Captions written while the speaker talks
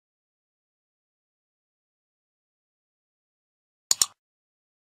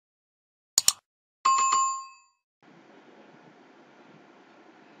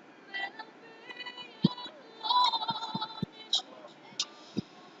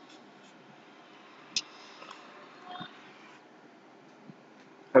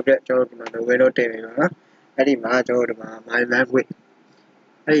Okay, cho the window table, huh? Eddie Majo, my language.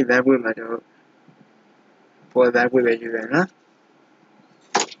 Eddie language, Majo, for language, you know.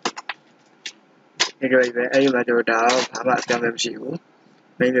 Anyway, Eddie Majo down, how about them you?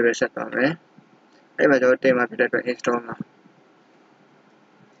 Maybe we set on, eh? Eddie Majo, they might be that install now.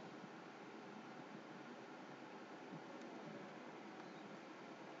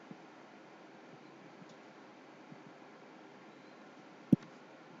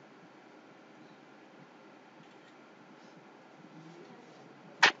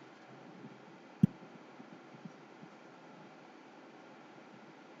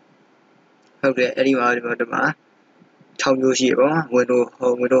 Okay, Eddie Majo, the ma. Trong như gì đó, Windows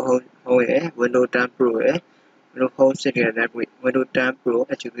 10 Pro, Windows Home Secret Library, Windows 10 Pro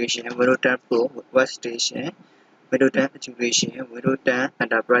Education, Windows 10 Pro Workstation, Windows 10 Education, Windows 10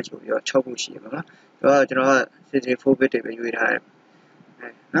 Enterprise ကိုရော6ခုရှိပါတော့ကျွန်တော်က64 bit တွေပဲယူထားတယ်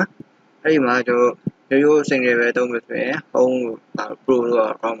နော်အဲ့ဒီမှာကျွန်တော်ရိုးsingle ပဲသုံးလို့ဆိုရင် Home Pro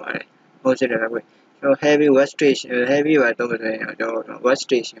တော့ကောင်းပါတယ် Home Secret Library ကျွန်တော် Heavy Workstation Heavy ပဲသုံးလို့ဆိုရင်ကျွန်တော်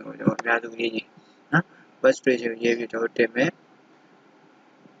Workstation ကိုကျွန်တော်အများစုရေးကြည့်နော် Workstation ကိုရေးပြီးကျွန်တော်တင်မယ်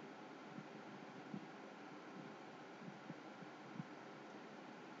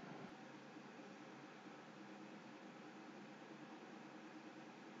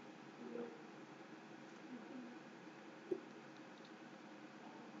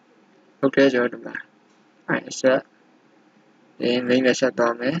Okay ကျွန်တော်ဒီမှာအဲ့ set ဒီ main နဲ့ set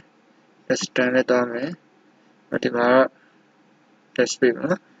သွားမယ် system နဲ့သွားမယ်ဒီမှာ display ပေါ့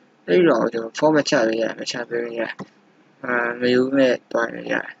နော်အဲ့ဒီတော့ကျွန်တော် format ချပေးရတယ်ချပေးရမယူမဲ့သွားရ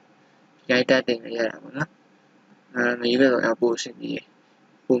ရတယ်ရိုက်တက်တင်ရရတာပေါ့နော်မယူမဲ့တော့ပို့စင်ပြီး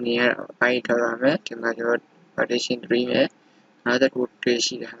ပုံမြင်ရတာပိုင်းထားရမယ်ဒီမှာကျွန်တော် partition 3နဲ့နောက်တစ်ခုတွေ့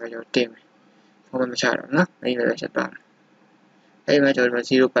ရှိတာကကျွန်တော်တင်မယ် format မချတော့နော်အဲ့ဒီလည်းချက်သွားမယ်အဲ့ဒီမှာကျွန်တော်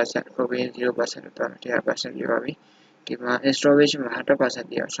 0% copy 0% တော့ 100% ပြပါပြီဒီမှာ installation မှာ 100%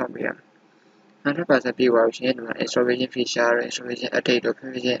 ပြအောင်ဆောက်ပေးရမယ် 100% ပြပါလို့ရှိရင်ဒီမှာ installation feature installation update တို့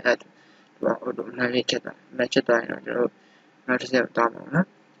version add တို့ auto နိုင်နေချက်တာနိုင်ချက်တိုင်းတော့ကျွန်တော်နောက်တစ်ချက်တောင်းပါနော်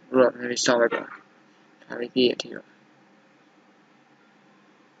ပြီးတော့နည်းဆောက်လိုက်ပါဒါလေးပြည့်အထိတော့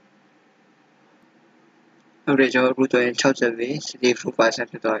ဟုတ်တယ်ကျွန်တော်အခုတော့60ပဲ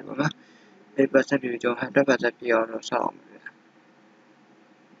64% ဖြစ်သွားပြီပေါ့နော်အဲ့ percent ပြကျွန်တော် 100% ပြအောင်လို့ဆောက်အောင်ပါ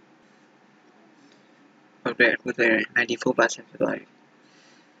ဟုတ်တယ်အခုတော့94% ဖြစ်သွားပြီ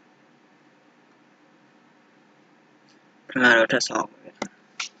ခဏတော့ထပ်ဆောက်အောင်ပါ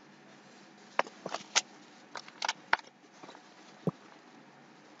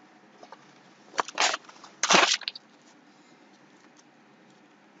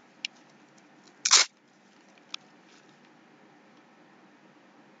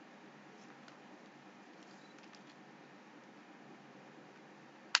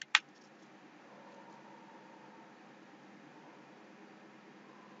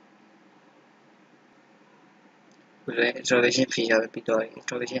ခုလည်း installation feature ပဲပြီးတော့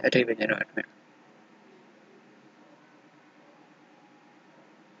installation update ပဲကျွန်တော်အဲ့ခုလည်း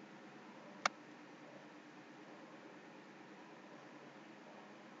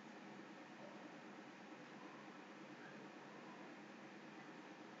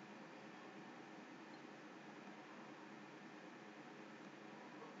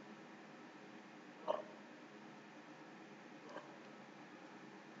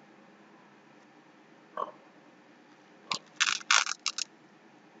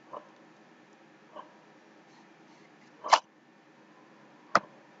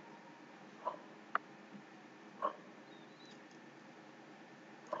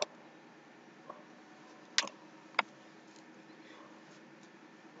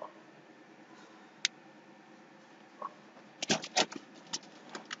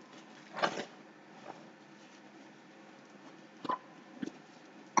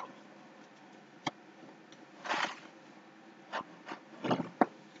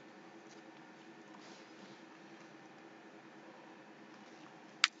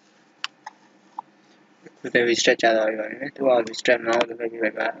restart ကြတော့ပြီပါမယ်သူက restart မအောင်လုပ်ပြီး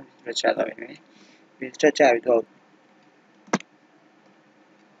လိုက်ပါ restart တော့ပြီမယ် restart ကြပြီးတော့ โ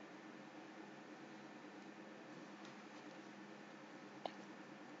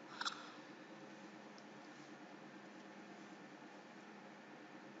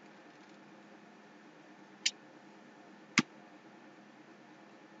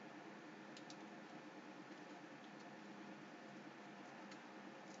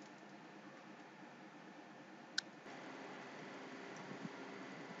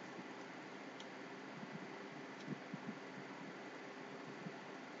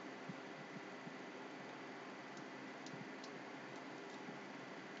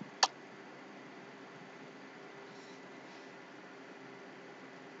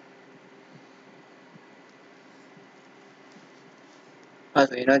အဲ့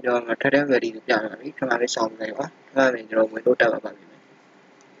ဆိုရင်တော့ကျွန်တော်ထပ်တန်း ready ပြပါပြီခဏလေးစောင့်နေပါခဏလေးကျွန်တော်ဝင်လို့တက်ပါပါပြီ